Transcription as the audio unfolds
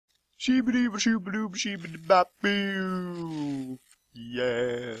Sheebity-ba-shoobadoo-sheebity-bop-boo.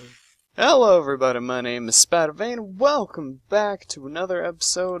 Yeah. Hello everybody, my name is Spider-Man. Welcome back to another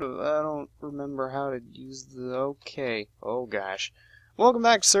episode of, I don't remember how to use the, okay. Oh gosh. Welcome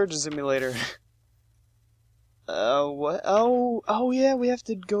back to Surgeon Simulator. What? Oh yeah, we have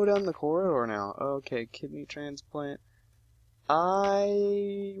to go down the corridor now. Okay, kidney transplant.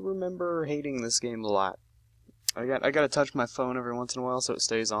 I remember hating this game a lot. I gotta touch my phone every once in a while so it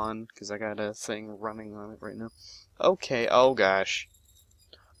stays on, because I got a thing running on it right now. Okay, oh gosh.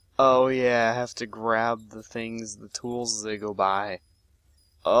 Oh yeah, I have to grab the things, the tools as they go by.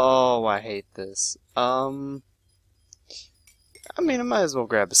 Oh, I hate this. I mean, I might as well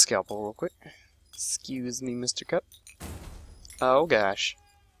grab a scalpel real quick. Excuse me, Mr. Cup. Oh gosh.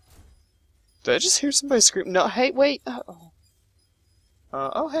 Did I just hear somebody scream? No, hey, wait!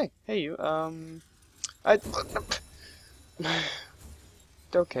 Oh, hey. Hey, you,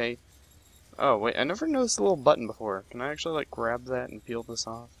 Okay. Oh, wait, I never noticed the little button before. Can I actually, like, grab that and peel this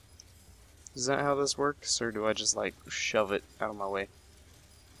off? Is that how this works, or do I just, like, shove it out of my way?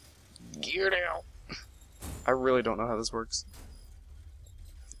 Get out! I really don't know how this works.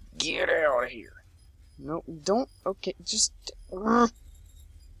 Get out of here! No, don't. Okay, just.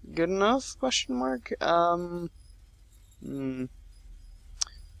 Good enough? Question mark.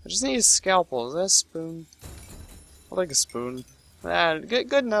 I just need a scalpel. Is that a spoon? I'll take a spoon.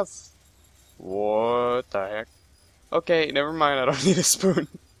 Good enough. What the heck? Okay, never mind. I don't need a spoon.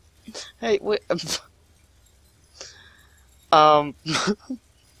 Hey, wait. Oh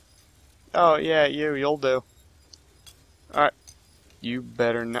yeah, you'll do. Alright. You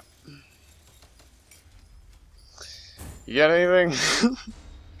better not. You got anything?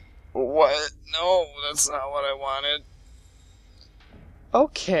 What? No, that's not what I wanted.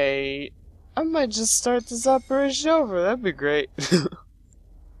 Okay. I might just start this operation over. That'd be great.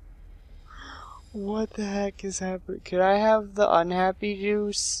 What the heck is happening? Could I have the unhappy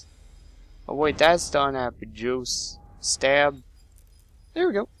juice? Oh wait, that's the unhappy juice. Stab. There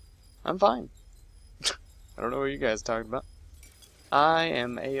we go. I'm fine. I don't know what you guys are talking about. I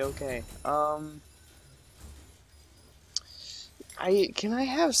am a-okay. Can I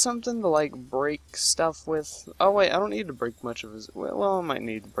have something to, like, break stuff with? Oh, wait, I don't need to break much of his... Well, I might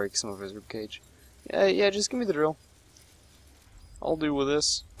need to break some of his ribcage. Yeah, just give me the drill. I'll do with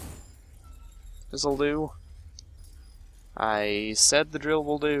this. This'll do. I said the drill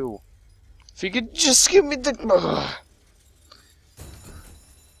will do. If you could just give me the...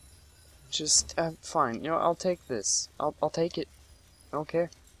 Just, fine. You know, I'll take this. I'll take it. I don't care.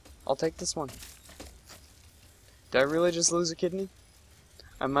 I'll take this one. Did I really just lose a kidney?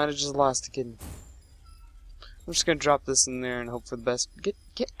 I might have just lost a kidney. I'm just gonna drop this in there and hope for the best. Get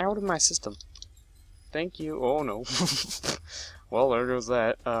out of my system. Thank you. Oh no. Well, there goes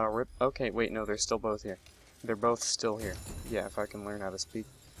that. Rip. Okay, wait, no, they're still both here. They're both still here. Yeah, if I can learn how to speak.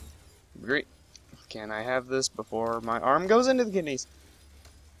 Great. Can I have this before my arm goes into the kidneys?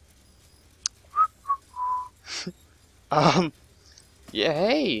 Yeah,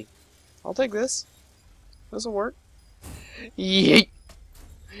 hey. I'll take this. This'll work. Yeet!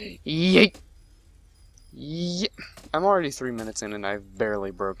 Yeet! Yeet! I'm already 3 minutes in and I've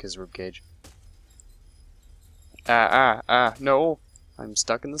barely broke his ribcage. No! I'm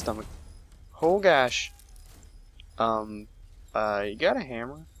stuck in the stomach. Oh gosh. You got a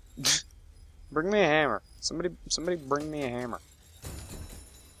hammer? Bring me a hammer. Somebody bring me a hammer.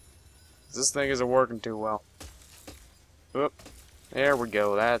 This thing isn't working too well. Oop. There we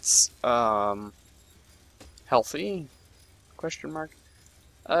go. That's, healthy? Question mark.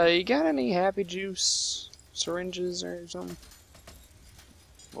 You got any happy juice syringes or something?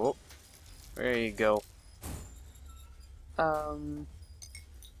 Oh, there you go.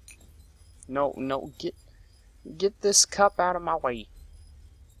 No, get this cup out of my way.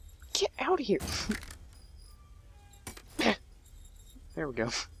 Get out of here. There we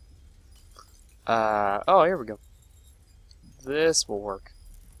go. Oh, here we go. This will work.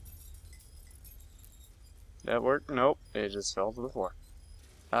 That worked? Nope. It just fell to the floor.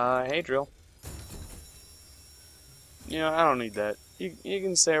 Hey, drill. You know, I don't need that. You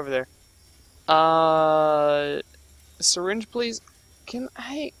can stay over there. Syringe, please. Can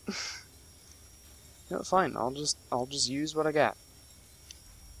I? No, fine. I'll just use what I got.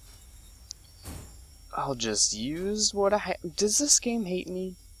 I'll just use what I Does this game hate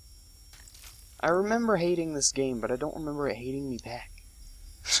me? I remember hating this game, but I don't remember it hating me back.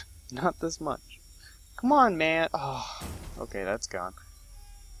 Not this much. Come on, man. Oh, okay, that's gone.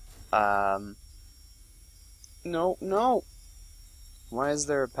 No. Why is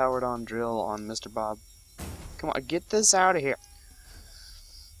there a powered-on drill on Mr. Bob? Come on, get this out of here.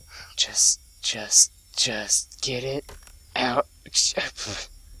 Just get it out.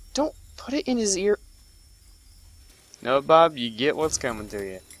 Don't put it in his ear. No, Bob, you get what's coming to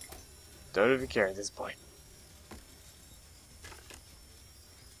you. Don't even care at this point.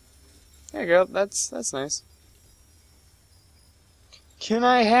 There you go. That's nice. Can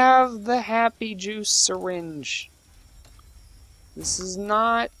I have the happy juice syringe? This is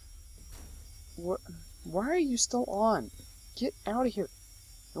not... Why are you still on? Get out of here.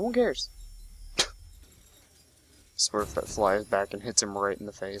 No one cares. Swear if that flies back and hits him right in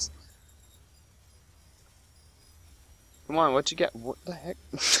the face. Come on, what you got? What the heck?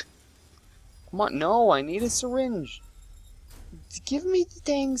 Come on, no, I need a syringe. Give me the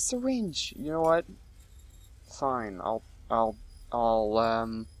dang syringe. You know what? Fine, I'll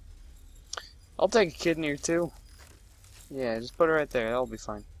take a kidney or two. Yeah, just put it right there. That'll be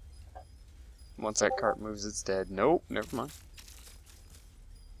fine. Once that cart moves, it's dead. Nope, never mind.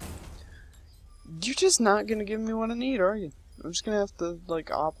 You're just not gonna give me what I need, are you? I'm just gonna have to, like,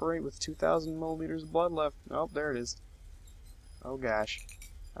 operate with 2,000 milliliters of blood left. Oh, there it is. Oh gosh.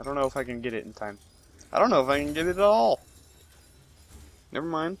 I don't know if I can get it in time. I don't know if I can get it at all. Never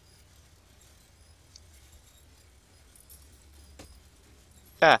mind.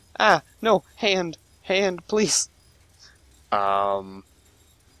 No, hand, please. Well,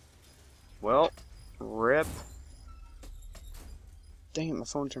 rip. Dang it, my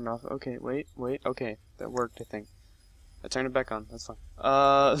phone turned off. Okay, wait, okay, that worked, I think. I turned it back on, that's fine.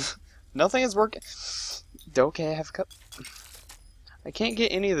 Nothing is working. Okay, I have a cup. I can't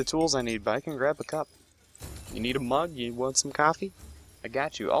get any of the tools I need, but I can grab a cup. You need a mug? You want some coffee? I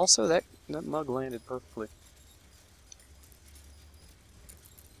got you. Also, that mug landed perfectly.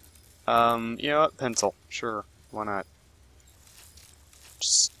 You know what? Pencil. Sure. Why not?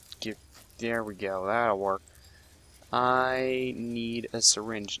 Just give... There we go. That'll work. I need a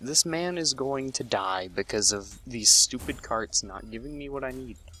syringe. This man is going to die because of these stupid carts not giving me what I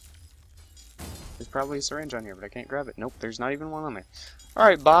need. There's probably a syringe on here, but I can't grab it. Nope, there's not even one on there.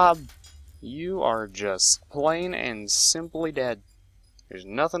 Alright, Bob. You are just plain and simply dead. There's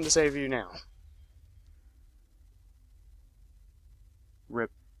nothing to save you now. Rip.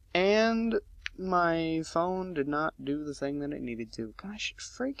 And my phone did not do the thing that it needed to. Gosh,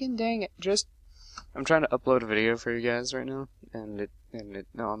 freaking dang it. I'm trying to upload a video for you guys right now, and it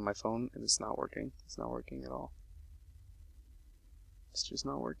on my phone, and it's not working. It's not working at all. It's just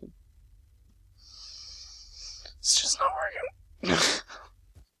not working. It's just not working.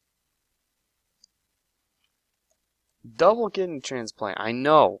 Double kidney transplant. I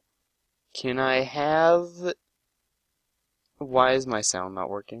know. Can I have... Why is my sound not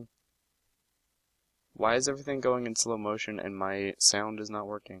working? Why is everything going in slow motion and my sound is not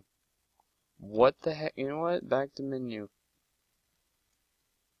working? What the heck? You know what? Back to menu.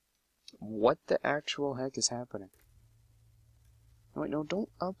 What the actual heck is happening? Wait, no, don't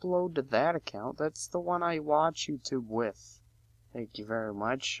upload to that account. That's the one I watch YouTube with. Thank you very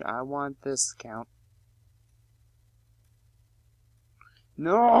much. I want this account.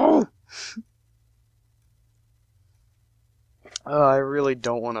 No! I really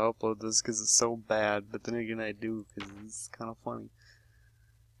don't want to upload this because it's so bad, but then again I do because it's kind of funny.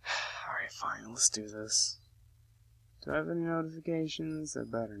 Alright, fine, let's do this. Do I have any notifications? I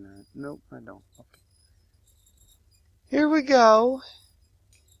better not. Nope, I don't. Okay. Here we go.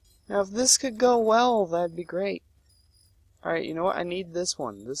 Now, if this could go well, that'd be great. Alright, you know what? I need this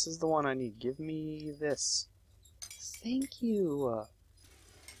one. This is the one I need. Give me this. Thank you.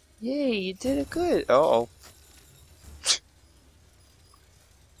 Yay, you did it good. Uh-oh.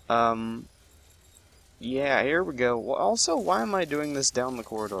 Yeah, here we go. Well, also, why am I doing this down the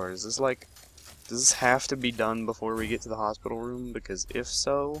corridor? Is this like... Does this have to be done before we get to the hospital room? Because if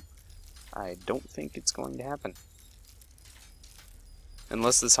so, I don't think it's going to happen.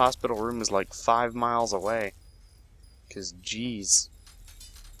 Unless this hospital room is like 5 miles away. Because, geez.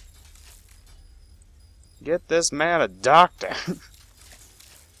 Get this man a doctor!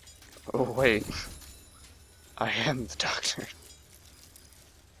 Oh, wait. I am the doctor.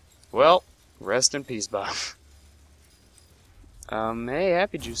 Well, rest in peace, Bob. Hey,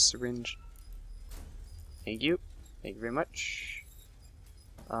 happy juice syringe. Thank you. Thank you very much.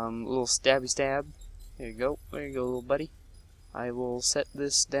 A little stabby stab. There you go. There you go, little buddy. I will set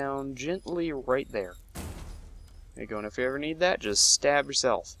this down gently right there. There you go, and if you ever need that, just stab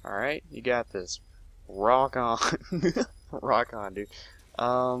yourself. Alright? You got this. Rock on. Rock on, dude.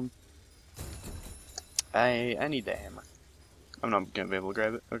 I need the hammer. I'm not gonna be able to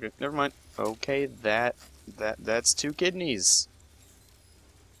grab it. Okay, never mind. Okay, that's 2 kidneys.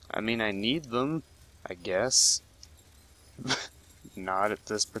 I mean, I need them, I guess. Not at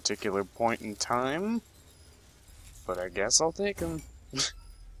this particular point in time. But I guess I'll take him.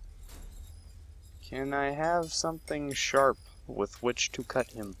 Can I have something sharp with which to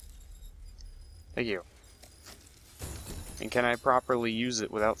cut him? Thank you. And can I properly use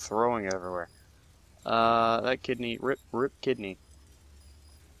it without throwing it everywhere? That kidney, rip kidney.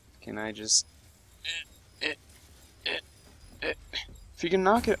 Can I just... If you can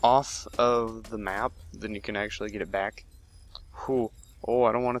knock it off of the map, then you can actually get it back. Whew. Oh,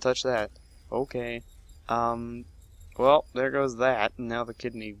 I don't want to touch that. Okay. Well, there goes that. Now the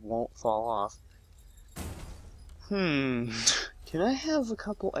kidney won't fall off. Can I have a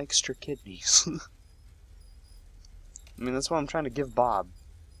couple extra kidneys? I mean, that's what I'm trying to give Bob.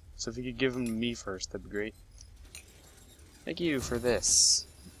 So if you could give them to me first, that'd be great. Thank you for this.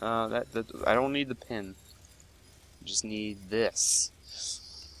 I don't need the pin. I just need this.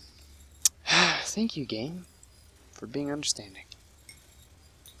 Thank you, game, for being understanding.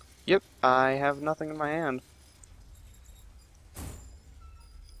 Yep, I have nothing in my hand.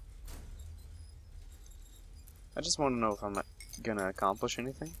 I just want to know if I'm gonna accomplish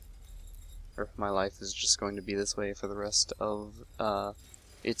anything, or if my life is just going to be this way for the rest of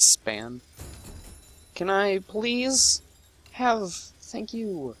its span. Can I please have... Thank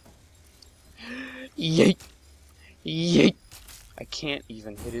you. Yeet! Yeet! I can't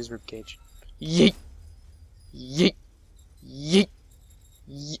even hit his ribcage. Yeet! Yeet! Yeet!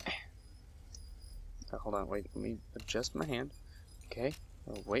 Yeet! Oh, hold on, wait, let me adjust my hand. Okay,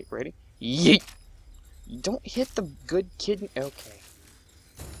 oh, wait, ready? Yeet! You don't hit the good kidney. Okay.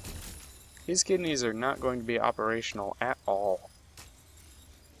 His kidneys are not going to be operational at all.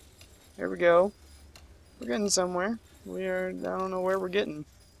 There we go. We're getting somewhere. I don't know where we're getting.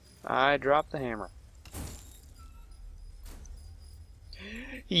 I dropped the hammer.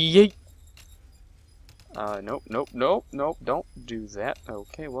 Yeet! Nope, don't do that.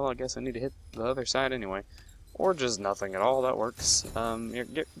 Okay, well, I guess I need to hit the other side anyway. Or just nothing at all, that works. Here,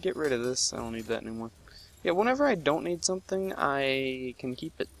 get rid of this. I don't need that anymore. Yeah, whenever I don't need something, I can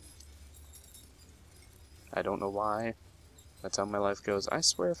keep it. I don't know why. That's how my life goes. I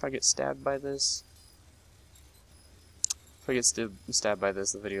swear if I get stabbed by this... If I get stabbed by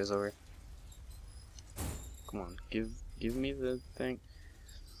this, the video's over. Come on, give me the thing.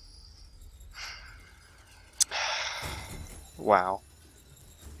 Wow.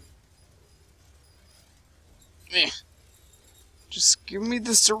 Just give me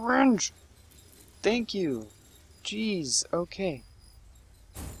the syringe! Thank you. Jeez, okay.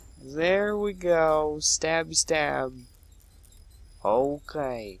 There we go. Stabby stab.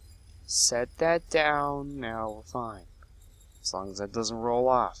 Okay. Set that down. Now we're fine. As long as that doesn't roll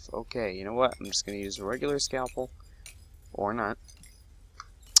off. Okay, you know what? I'm just going to use a regular scalpel. Or not.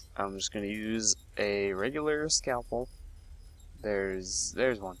 I'm just going to use a regular scalpel. There's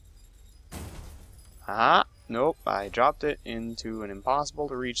one. Aha! Nope, I dropped it into an impossible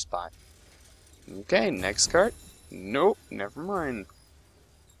to reach spot. Okay, next cart. Nope, never mind.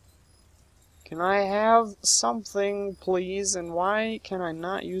 Can I have something, please? And why can I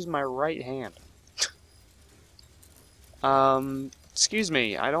not use my right hand? Excuse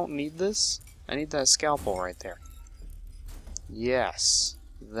me, I don't need this. I need that scalpel right there. Yes.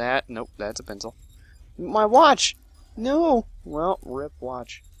 That, nope, that's a pencil. My watch! No! Well, rip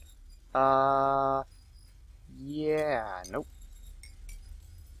watch. Yeah, nope.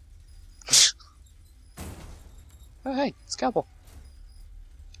 Oh, hey, scalpel.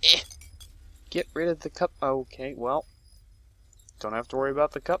 Get rid of the cup. Okay, well, don't have to worry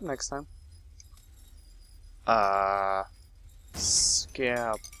about the cup next time.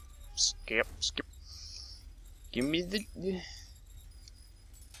 Skip. Give me the...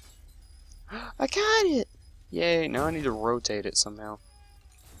 I got it! Yay, now I need to rotate it somehow.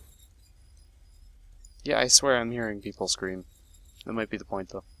 Yeah, I swear I'm hearing people scream. That might be the point,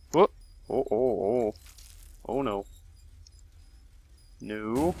 though. Whoop! Oh. Oh, no.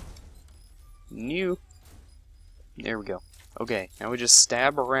 No. New. There we go. Okay, now we just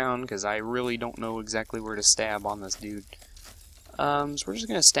stab around, because I really don't know exactly where to stab on this dude. So we're just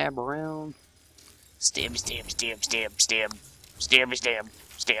gonna stab around. Stab.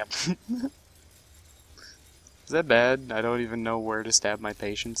 Is that bad? I don't even know where to stab my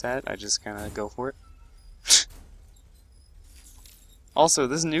patients at. I just kinda go for it. Also,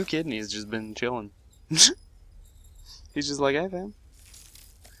 this new kidney has just been chilling. He's just like, hey, fam.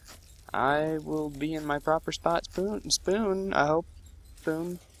 I will be in my proper spot. Spoon, I hope.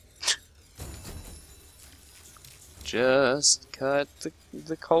 Spoon. Just cut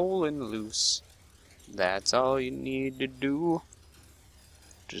the colon loose. That's all you need to do.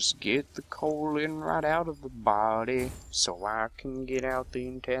 Just get the colon right out of the body, so I can get out the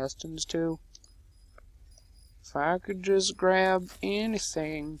intestines too. If I could just grab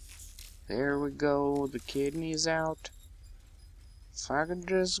anything. There we go, the kidney's out. If I could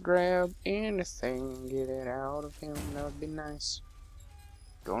just grab anything and get it out of him, that would be nice.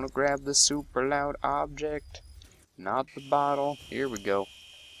 Gonna grab the super loud object, not the bottle. Here we go.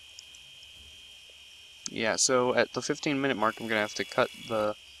 Yeah, so at the 15-minute mark, I'm gonna have to cut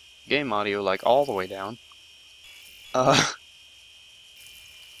the game audio like all the way down.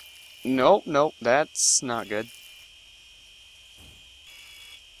 Nope, that's not good.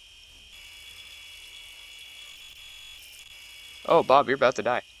 Oh, Bob, you're about to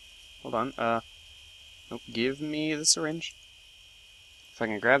die. Hold on, nope, give me the syringe. If I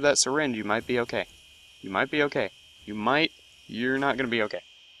can grab that syringe, you might be okay. You might be okay. You're not gonna be okay.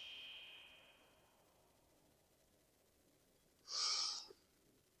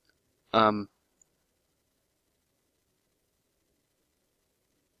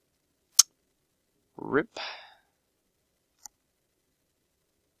 Rip.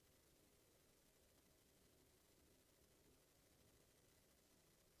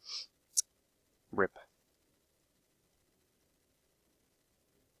 Rip.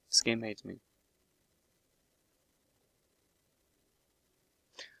 This game hates me.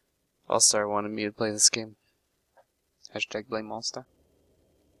 All-Star wanted me to play this game. Hashtag blame All-Star.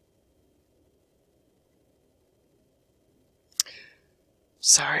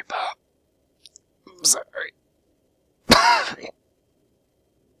 Sorry, Bob. I'm sorry.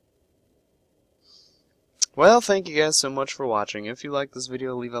 Well, thank you guys so much for watching. If you like this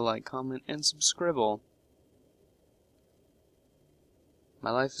video, leave a like, comment, and subscribe.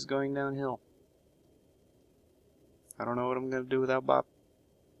 My life is going downhill. I don't know what I'm gonna do without Bob.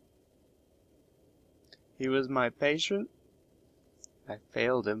 He was my patient. I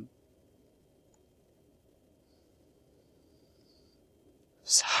failed him.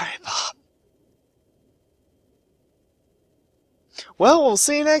 Sorry, Bob. Well, we'll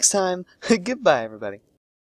see you next time. Goodbye, everybody.